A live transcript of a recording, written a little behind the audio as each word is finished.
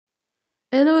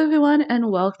Hello, everyone, and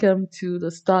welcome to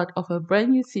the start of a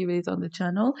brand new series on the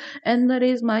channel, and that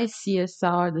is my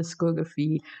CSR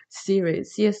discography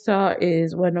series. CSR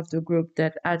is one of the group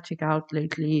that I check out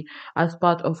lately as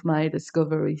part of my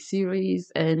discovery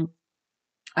series, and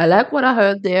I like what I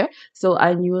heard there, so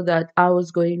I knew that I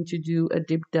was going to do a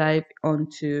deep dive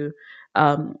into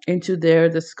their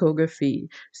discography.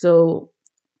 So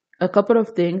a couple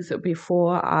of things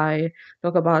before I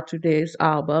talk about today's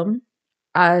album.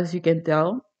 As you can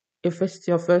tell, if it's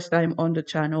your first time on the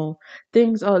channel,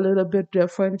 things are a little bit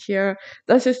different here.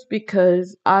 That's just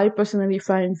because I personally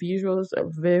find visuals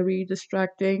very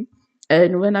distracting.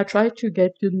 And when I try to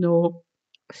get to know,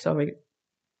 sorry,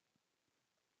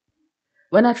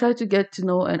 when I try to get to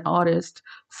know an artist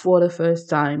for the first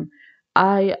time,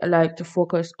 I like to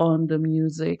focus on the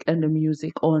music and the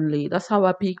music only. That's how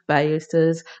I pick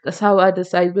biases. That's how I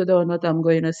decide whether or not I'm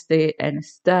going to stay and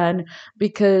stand.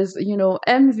 Because,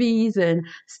 MVs and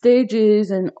stages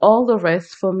and all the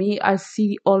rest, for me, I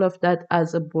see all of that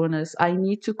as a bonus. I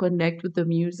need to connect with the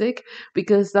music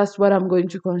because that's what I'm going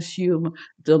to consume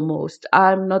the most.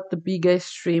 I'm not the biggest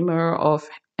streamer of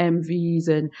MVs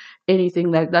and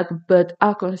anything like that, but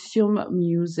I consume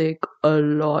music a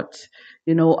lot.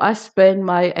 I spend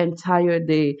my entire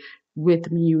day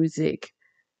with music.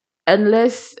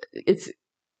 Unless it's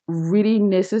really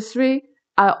necessary,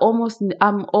 I'm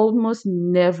almost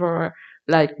never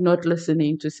like not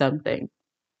listening to something.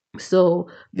 So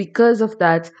because of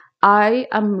that, I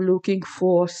am looking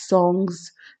for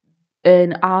songs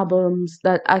and albums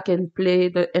that I can play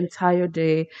the entire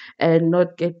day and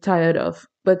not get tired of.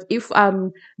 But if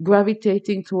I'm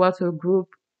gravitating towards a group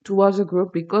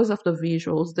because of the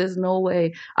visuals, there's no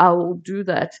way I will do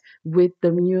that with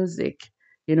the music.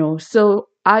 So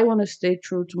I want to stay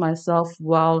true to myself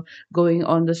while going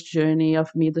on this journey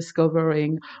of me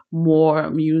discovering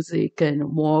more music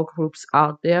and more groups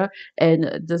out there.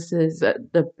 And this is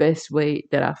the best way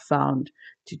that I found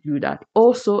to do that.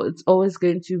 Also, it's always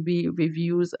going to be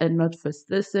reviews and not first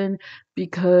listen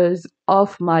because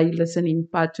of my listening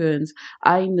patterns.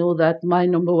 I know that my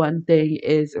number one thing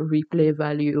is replay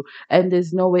value, and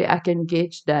there's no way I can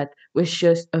gauge that with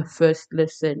just a first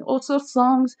listen. Also,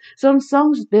 some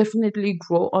songs definitely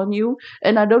grow on you,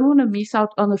 and I don't want to miss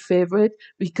out on a favorite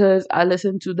because I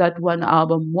listened to that one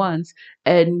album once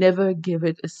and never give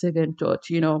it a second thought.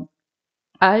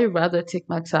 I rather take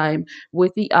my time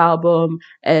with the album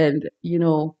and,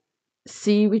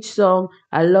 see which song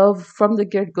I love from the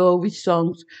get go, which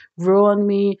songs grow on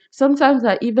me. Sometimes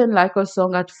I even like a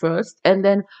song at first, and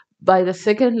then by the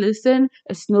second listen,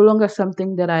 it's no longer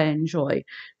something that I enjoy.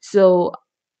 So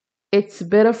it's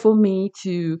better for me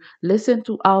to listen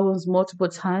to albums multiple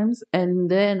times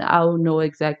and then I'll know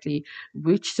exactly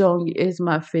which song is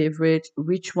my favorite,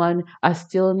 which one I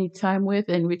still need time with,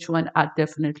 and which one are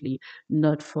definitely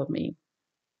not for me.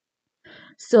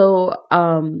 So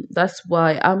that's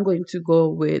why I'm going to go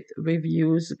with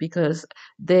reviews because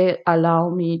they allow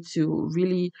me to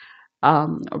really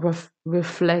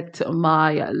reflect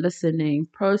my listening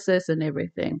process and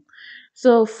everything.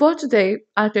 So for today,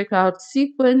 I checked out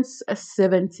Sequence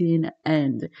 17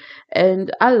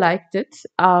 and I liked it.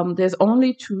 There's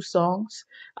only two songs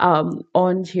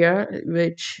on here,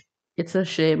 which it's a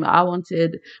shame. I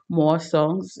wanted more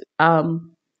songs.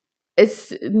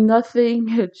 It's nothing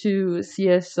to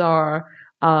CSR,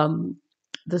 um,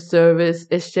 the service.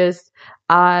 It's just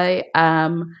I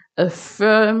am a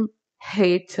firm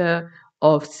hater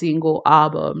of single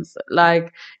albums.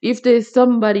 Like, if there's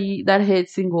somebody that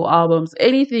hates single albums,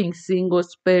 anything single,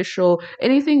 special,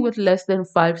 anything with less than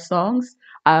five songs,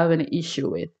 I have an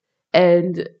issue with.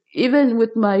 And even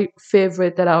with my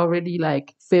favorite that I already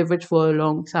like, favorite for a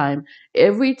long time,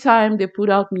 every time they put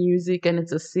out music and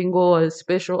it's a single or a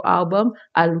special album,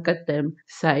 I look at them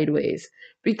sideways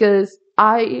because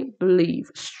I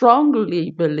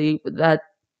strongly believe that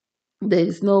there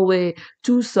is no way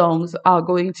two songs are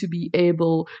going to be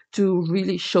able to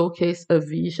really showcase a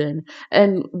vision.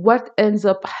 And what ends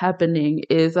up happening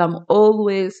is I'm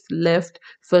always left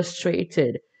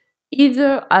frustrated.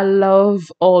 Either I love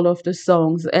all of the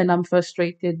songs and I'm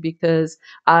frustrated because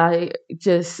I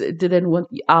just didn't want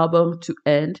the album to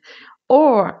end,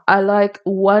 or I like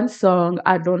one song,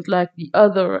 I don't like the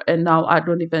other, and now I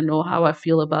don't even know how I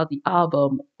feel about the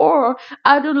album. Or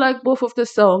I don't like both of the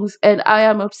songs and I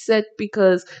am upset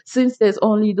because since there's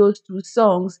only those two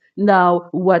songs, now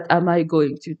what am I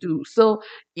going to do? So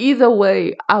either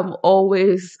way, I'm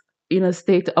always in a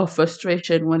state of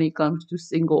frustration when it comes to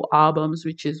single albums,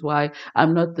 which is why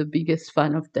I'm not the biggest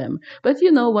fan of them. But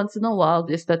once in a while,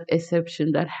 there's that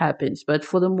exception that happens. But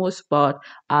for the most part,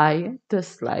 I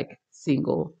dislike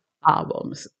single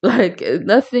albums. Like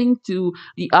nothing to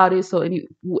the artist or any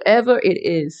whoever it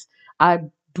is. I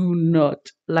do not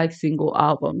like single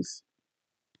albums.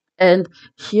 And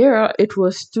here it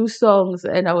was two songs,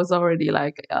 and I was already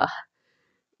like,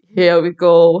 here we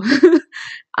go.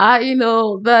 I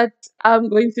know that I'm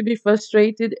going to be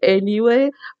frustrated anyway,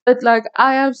 but like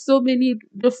I have so many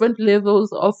different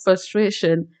levels of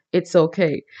frustration. It's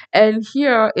okay. And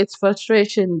here it's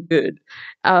frustration good.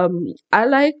 I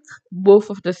like both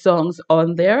of the songs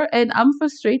on there, and I'm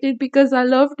frustrated because I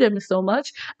love them so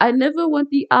much. I never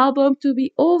want the album to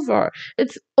be over.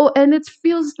 And it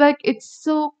feels like it's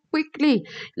so quickly.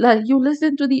 Like you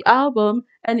listen to the album,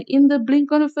 and in the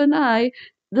blink of an eye,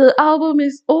 the album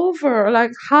is over.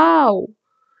 Like how?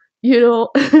 You know?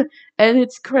 And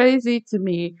it's crazy to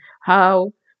me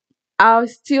how I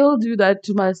still do that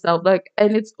to myself. Like,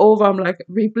 and it's over. I'm like,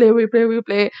 replay, replay,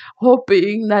 replay,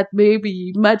 hoping that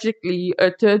maybe magically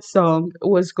a third song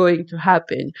was going to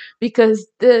happen because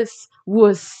this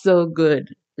was so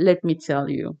good. Let me tell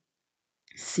you.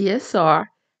 CSR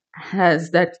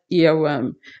has that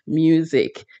earworm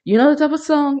music. You know the type of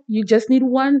song you just need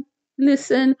one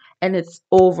listen and it's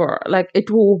over. Like it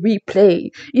will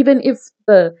replay. Even if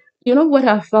you know what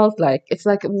I felt like? It's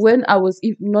like when I was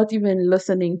not even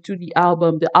listening to the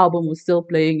album was still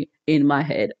playing in my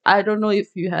head. I don't know if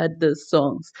you had the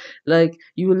songs. Like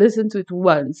you listen to it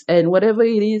once and whatever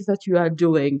it is that you are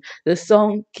doing, the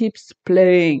song keeps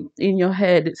playing in your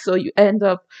head. So you end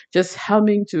up just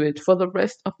humming to it for the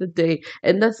rest of the day.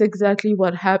 And that's exactly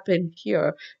what happened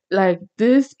here. Like,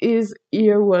 this is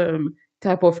earworm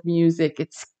type of music.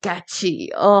 It's catchy.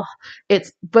 Oh,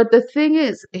 but the thing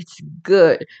is, it's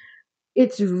good.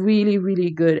 It's really,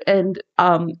 really good. And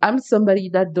I'm somebody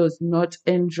that does not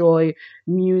enjoy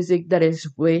music that is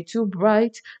way too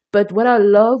bright. But what I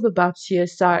love about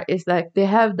CSR is like they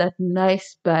have that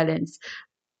nice balance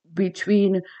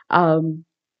between something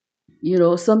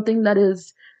that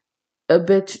is a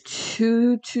bit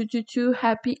too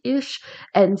happy-ish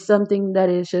and something that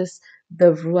is just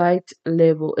the right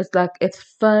level. It's like it's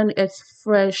fun, it's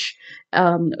fresh,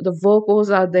 the vocals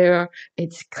are there,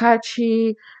 it's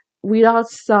catchy without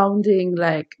sounding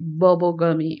like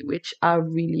bubblegummy, which I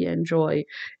really enjoy.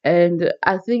 And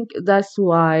I think that's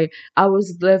why I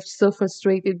was left so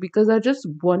frustrated because I just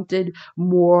wanted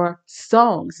more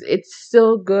songs. It's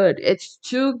so good. It's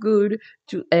too good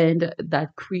to end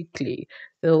that quickly.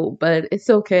 So, but it's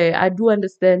okay. I do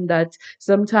understand that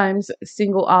sometimes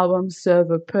single albums serve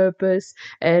a purpose,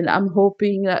 and I'm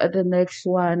hoping that the next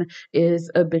one is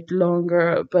a bit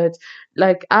longer. But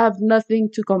like, I have nothing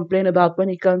to complain about when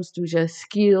it comes to just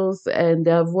skills and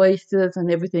their voices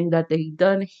and everything that they've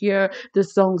done here. The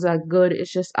songs are good.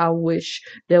 It's just I wish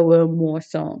there were more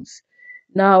songs.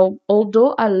 Now,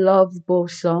 although I love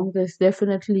both songs, there's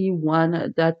definitely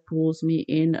one that pulls me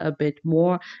in a bit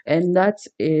more, and that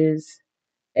is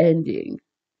ending.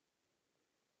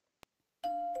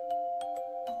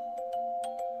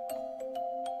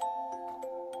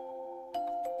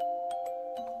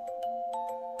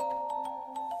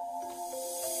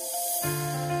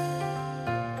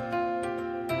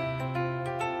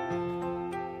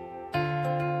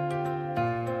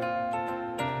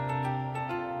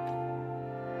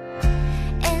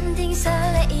 엔딩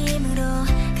설레임으로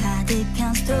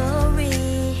가득한 스토리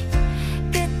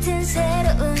끝은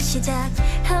새로운 시작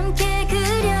함께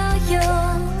그려요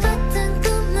같은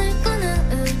꿈을 꾸는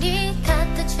우리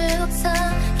같은 추억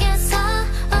속에서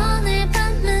오늘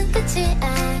밤은 끝이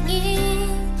아닌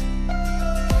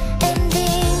엔딩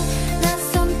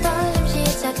낯선 떨림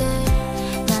시작을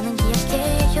나는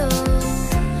기억해요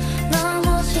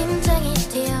너무 심장이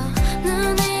뛰어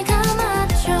눈을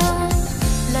감았죠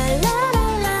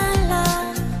랄라랄랄라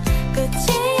끝이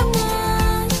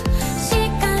없는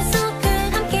시간 속을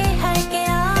함께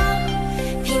할게요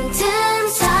빈틈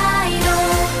사이로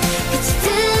빛이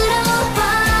들어와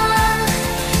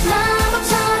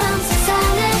마법처럼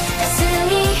세상을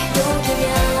가슴이 녹이며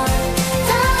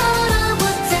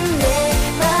달아붙은 내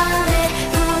맘에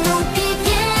분홍빛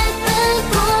예쁜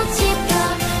꽃이 펴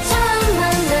처음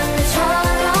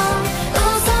만남처럼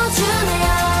웃어주네요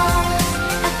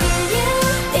I feel you,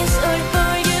 it's all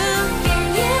for you, yeah,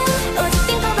 yeah. 오직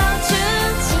think about you.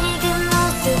 지금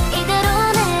모습 이대로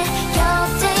내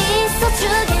곁에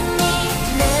있어주겠니?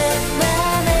 내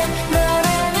맘에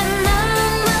너라는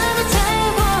낭만을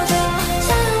채워줘.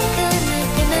 처음 그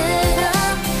느낌으로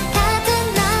가득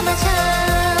남아져.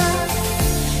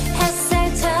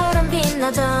 햇살처럼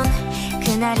빛나던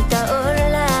그날이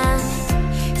떠올라.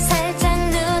 살짝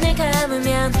눈을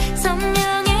감으면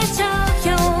선명해져요.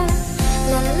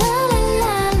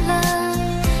 랄라랄랄라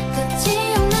끝이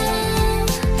없는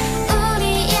우리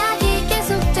이야기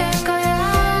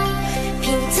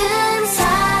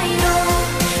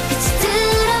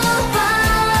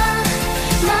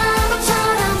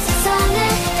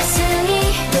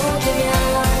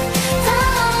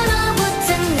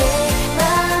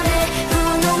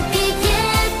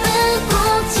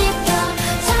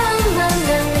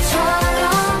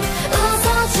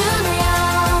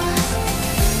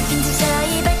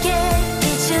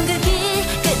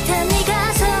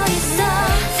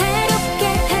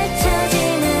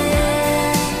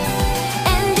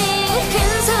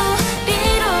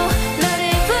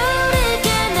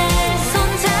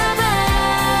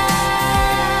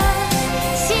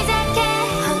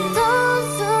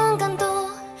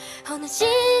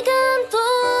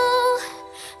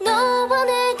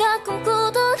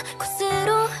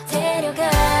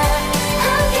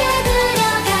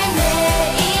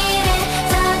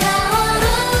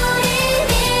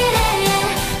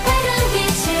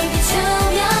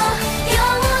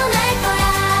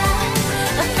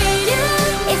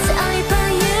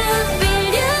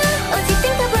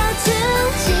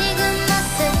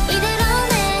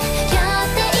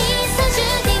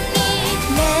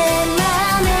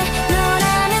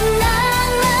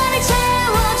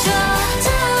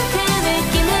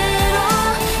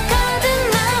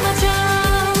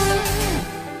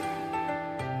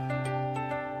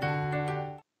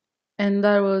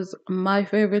That was my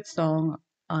favorite song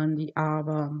on the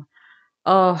album.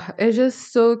 Oh, it's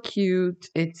just so cute.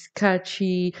 It's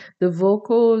catchy. The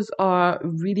vocals are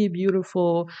really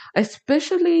beautiful,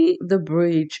 especially the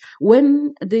bridge.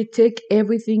 When they take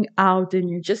everything out and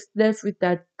you're just left with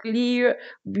that clear,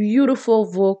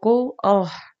 beautiful vocal.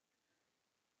 Oh,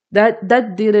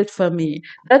 that did it for me.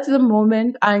 That's the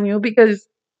moment I knew because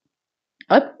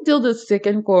up until the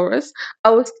second chorus, I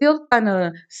was still kind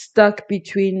of stuck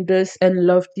between this and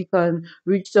Love Ticon,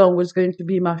 which song was going to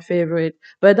be my favorite.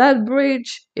 But that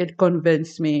bridge, it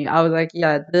convinced me. I was like,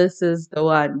 yeah, this is the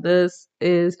one. This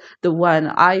is the one.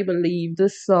 I believe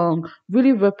this song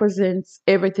really represents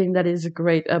everything that is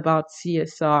great about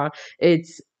CSR.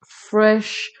 It's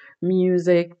fresh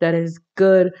music that is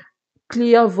good,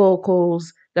 clear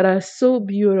vocals that are so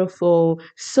beautiful,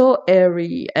 so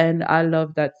airy, and I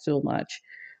love that so much.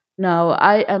 Now,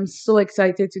 I am so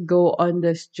excited to go on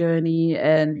this journey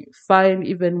and find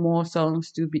even more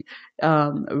songs to be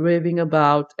raving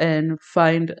about and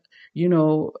find,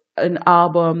 an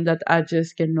album that I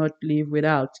just cannot live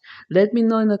without. Let me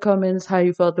know in the comments how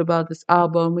you felt about this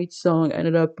album, which song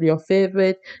ended up your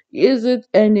favorite. Is it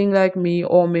ending like me,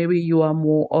 or maybe you are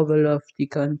more of a Love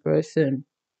Deacon person?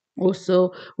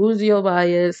 Also, who's your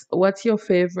bias? What's your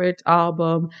favorite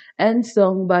album and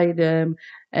song by them?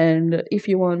 And if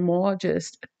you want more,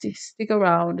 just stick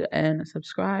around and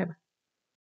subscribe.